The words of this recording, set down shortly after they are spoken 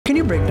can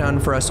you break down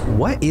for us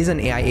what is an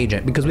AI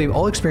agent? Because we've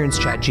all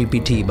experienced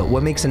ChatGPT, but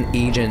what makes an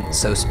agent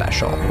so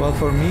special? Well,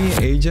 for me,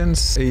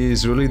 agents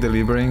is really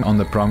delivering on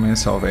the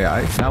promise of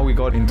AI. Now we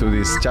got into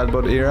this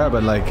chatbot era,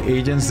 but like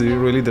agents, they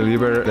really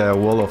deliver the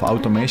wall of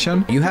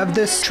automation. You have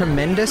this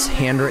tremendous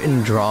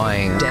handwritten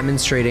drawing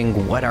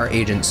demonstrating what are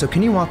agents. So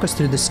can you walk us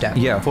through the steps?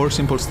 Yeah, 4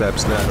 simple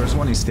steps. The first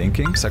one is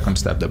thinking, second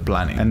step, the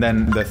planning. And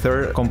then the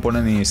third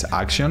component is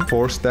action.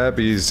 Fourth step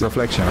is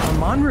reflection.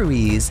 Mon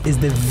Ruiz is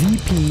the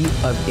VP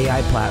of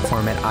AI platform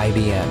at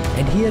IBM,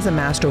 and he has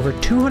amassed over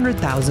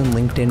 200,000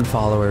 LinkedIn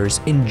followers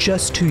in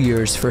just 2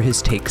 years for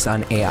his takes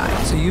on AI.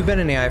 So you've been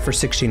in AI for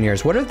 16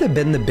 years. What have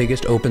been the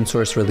biggest open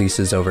source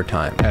releases over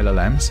time?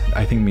 LLMs.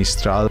 I think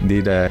Mistral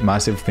did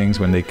massive things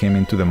when they came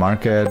into the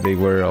market. They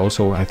were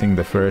also, I think,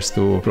 the first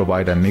to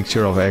provide a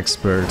mixture of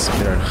experts.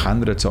 There are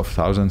hundreds of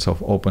thousands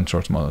of open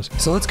source models.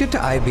 So let's get to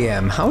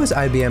IBM. How is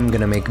IBM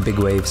going to make big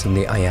waves in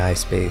the AI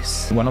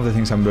space? One of the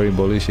things I'm very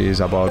bullish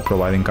is about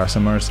providing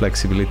customers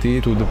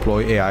flexibility to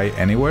deploy AI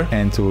anywhere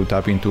and to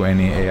tap into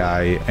any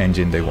AI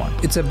engine they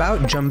want. It's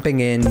about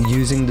jumping in,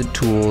 using the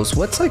tools.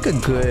 What's like a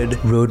good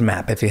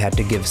roadmap if you had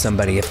to give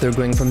somebody, if they're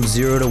going from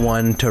 0 to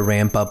 1 to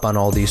ramp up on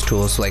all these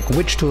tools, like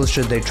which tools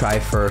should they try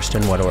first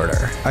in what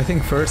order? I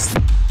think first